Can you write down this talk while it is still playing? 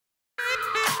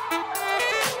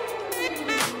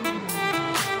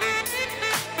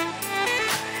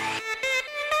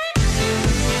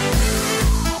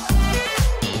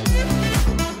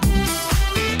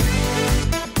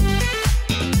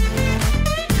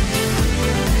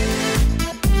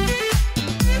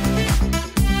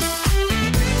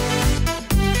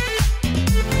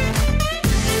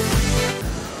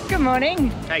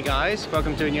morning. Hey guys,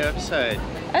 welcome to a new episode.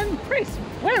 Chris,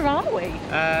 where are we?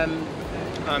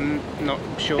 I'm not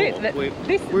sure. We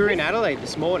were in Adelaide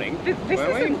this morning. This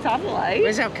isn't Adelaide.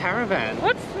 Where's our caravan?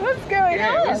 What's going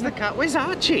on? Where's the car? Where's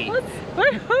Archie?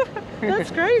 That's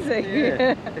crazy.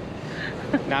 Yeah.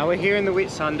 Now we're here in the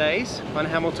Whitsundays on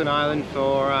Hamilton Island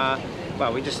for,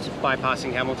 well, we're just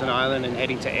bypassing Hamilton Island and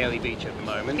heading to Airlie Beach at the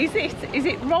moment. Is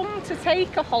it wrong to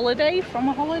take a holiday from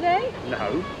a holiday?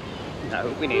 No,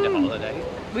 we need a holiday.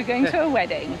 We're going to a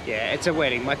wedding. Yeah, it's a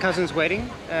wedding. My cousin's wedding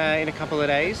in a couple of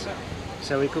days,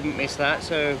 so we couldn't miss that.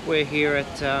 So we're here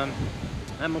at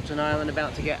Hamilton Island,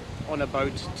 about to get on a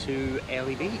boat to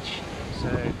Airlie Beach.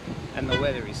 So, and the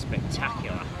weather is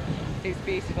spectacular. It's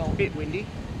beautiful. A bit windy.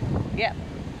 Yep.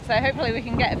 So hopefully we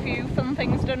can get a few fun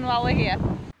things done while we're here.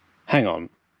 Hang on,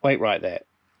 wait right there.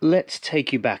 Let's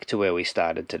take you back to where we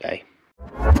started today.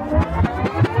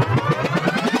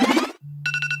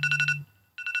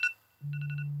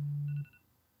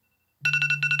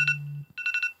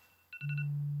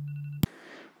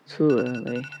 Too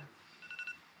early.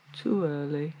 Too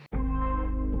early.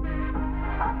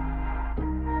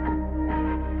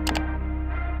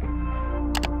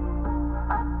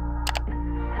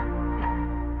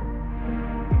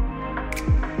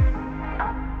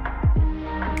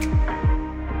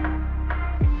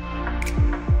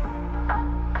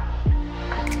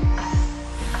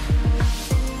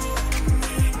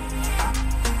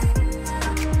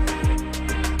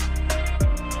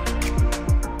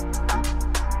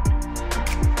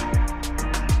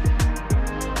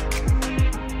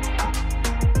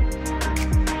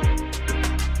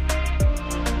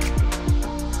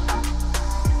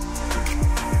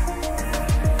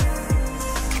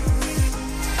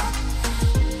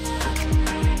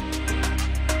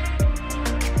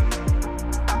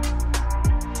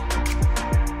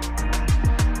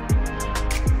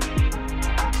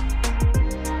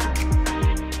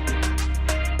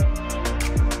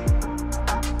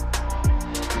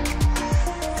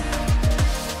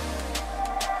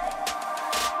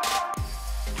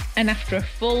 And after a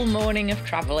full morning of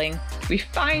travelling, we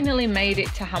finally made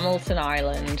it to Hamilton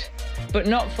Island. But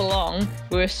not for long,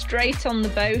 we were straight on the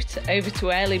boat over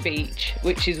to Airlie Beach,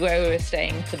 which is where we were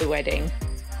staying for the wedding.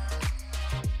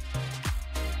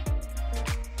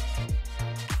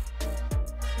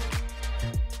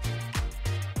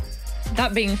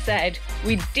 That being said,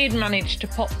 we did manage to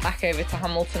pop back over to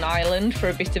Hamilton Island for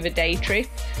a bit of a day trip.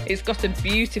 It's got a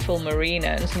beautiful marina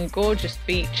and some gorgeous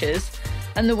beaches,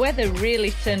 and the weather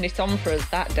really turned it on for us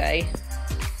that day.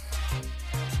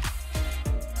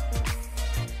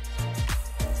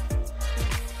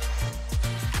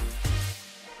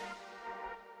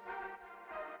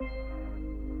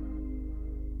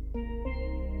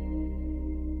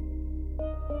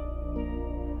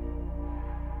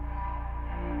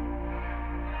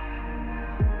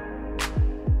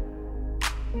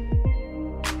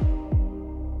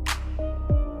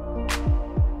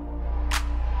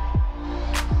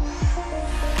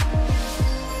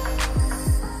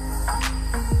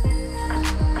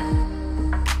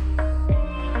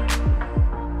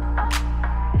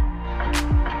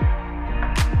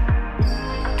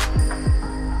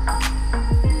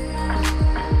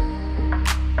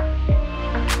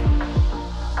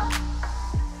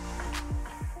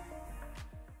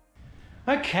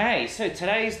 Okay, so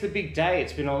today's the big day.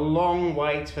 It's been a long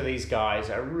wait for these guys,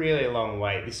 a really long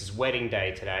wait. This is wedding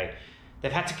day today.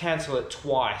 They've had to cancel it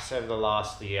twice over the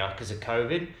last year because of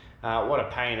COVID. What a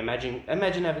pain.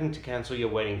 Imagine having to cancel your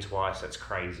wedding twice. That's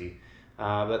crazy.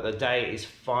 But the day is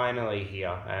finally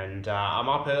here, and I'm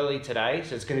up early today,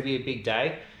 so it's going to be a big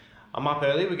day. I'm up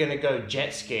early. We're going to go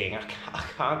jet skiing. I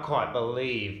can't quite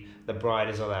believe the bride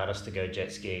has allowed us to go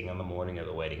jet skiing on the morning of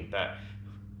the wedding, but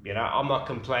you know, I'm not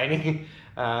complaining.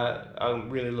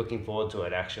 I'm really looking forward to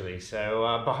it, actually.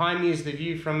 So behind me is the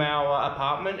view from our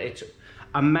apartment. It's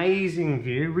amazing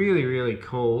view, really, really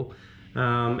cool.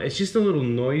 It's just a little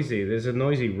noisy. There's a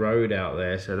noisy road out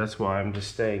there, so that's why I'm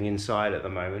just staying inside at the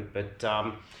moment. But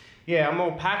yeah, I'm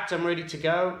all packed. I'm ready to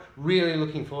go. Really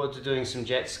looking forward to doing some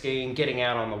jet skiing, getting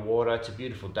out on the water. It's a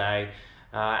beautiful day.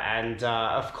 And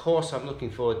of course, I'm looking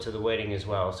forward to the wedding as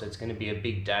well. So it's going to be a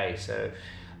big day. So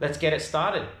let's get it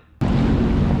started.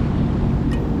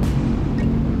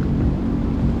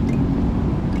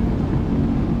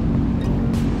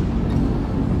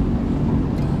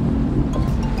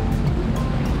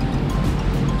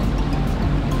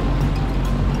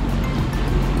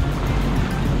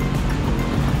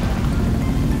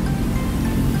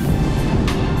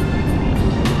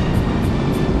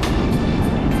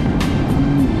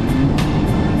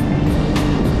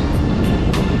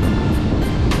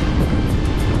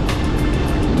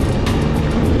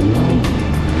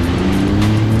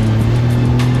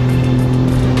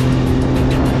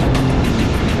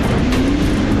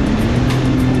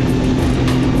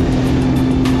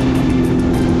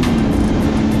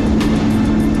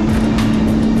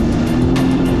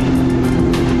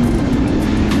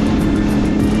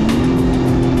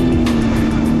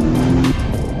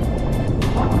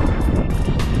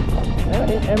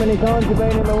 many times you've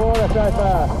been in the water so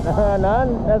far?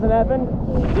 None? Hasn't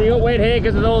happened? You got wet hair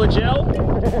because of all the gel?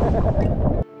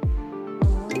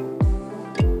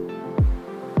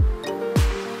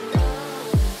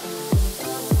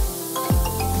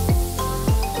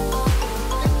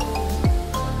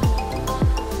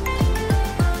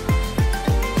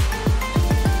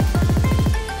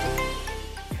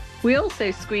 We also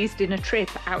squeezed in a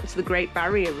trip out to the Great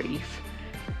Barrier Reef.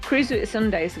 Cruise With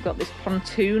Sundays have got this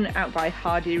pontoon out by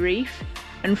Airlie Reef,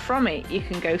 and from it you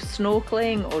can go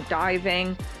snorkeling or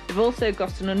diving. They've also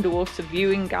got an underwater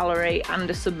viewing gallery and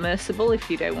a submersible if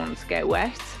you don't want to get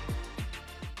wet.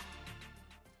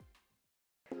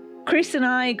 Chris and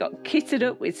I got kitted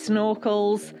up with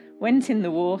snorkels, went in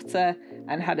the water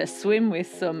and had a swim with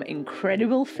some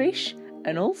incredible fish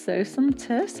and also some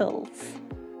turtles.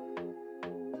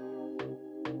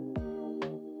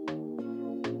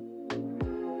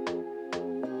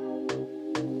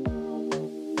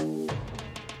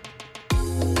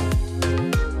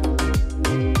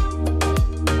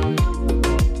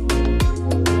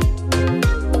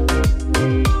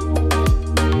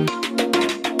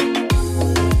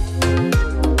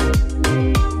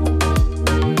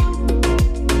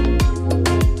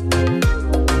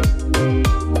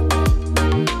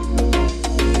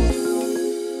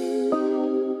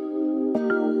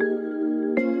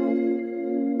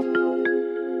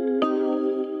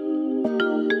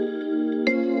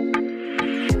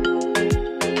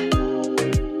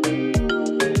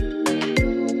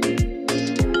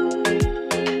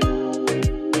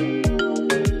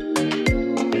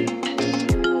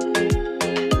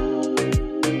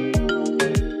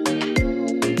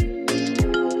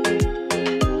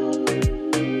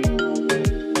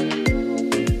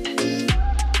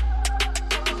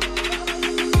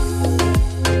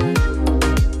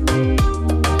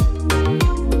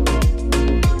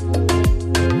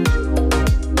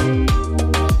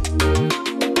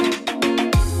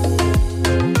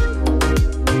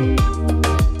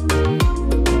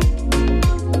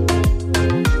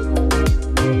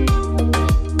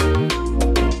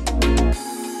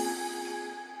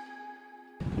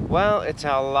 Well, it's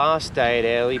our last day at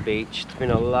Airlie Beach. It's been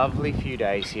a lovely few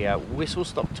days here. Whistle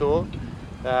stop tour.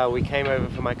 We came over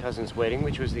for my cousin's wedding,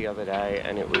 which was the other day,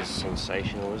 and it was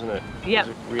sensational, wasn't it? Yep. It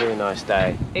was a really nice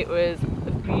day. It was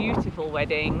a beautiful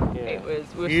wedding. Yeah. We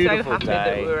were Beautiful so happy day.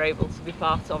 that we were able to be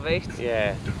part of it.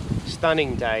 Yeah,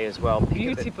 stunning day as well.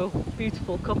 Beautiful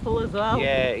couple as well.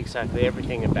 Yeah, exactly.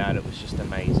 Everything about it was just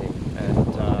amazing.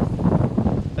 And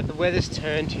but the weather's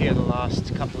turned here the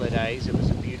last couple of days. It was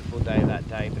a beautiful day that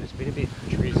day, but it's been a bit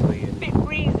drizzly and A bit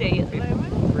breezy at the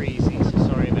moment. breezy. So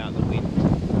sorry about the wind.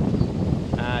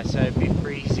 So a bit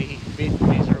breezy, a bit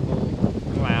miserable,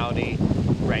 cloudy,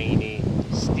 rainy,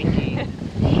 sticky,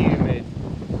 humid,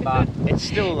 but it's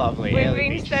still lovely. Airlie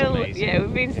Beach is amazing.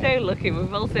 We've been so lucky.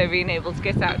 We've also been able to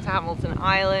get out to Hamilton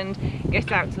Island,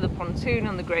 get out to the pontoon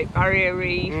on the Great Barrier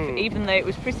Reef. Even though it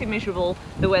was pretty miserable,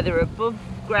 the weather above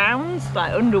ground,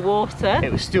 like underwater,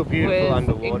 It was still beautiful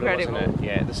underwater, incredible. wasn't it?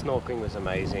 Yeah, the snorkeling was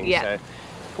amazing. Yeah. So,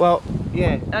 well,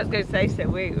 yeah. I was going to say, so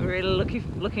we're really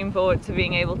looking forward to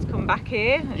being able to come back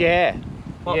here. Yeah.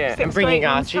 What, yeah, 6 and to bringing 8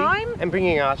 months' Archie. time? And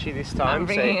bringing Archie this time. I'm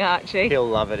bringing Archie. He'll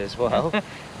love it as well.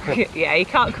 Yeah, you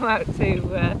can't come out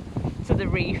to the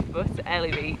reef, but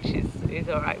Airlie Beach is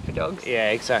all right for dogs. Yeah,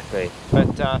 exactly.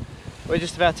 But we're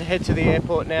just about to head to the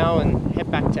airport now and head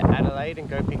back to Adelaide and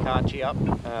go pick Archie up.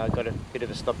 Got a bit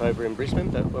of a stopover in Brisbane,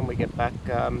 but when we get back,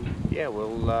 yeah,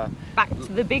 we'll Back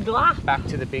to the big lap. back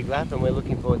to the big lap, and we're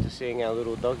looking forward to seeing our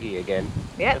little doggy again.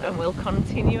 Yeah, and we'll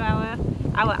continue our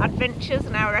adventures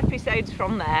and our episodes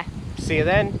from there. See you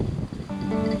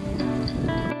then.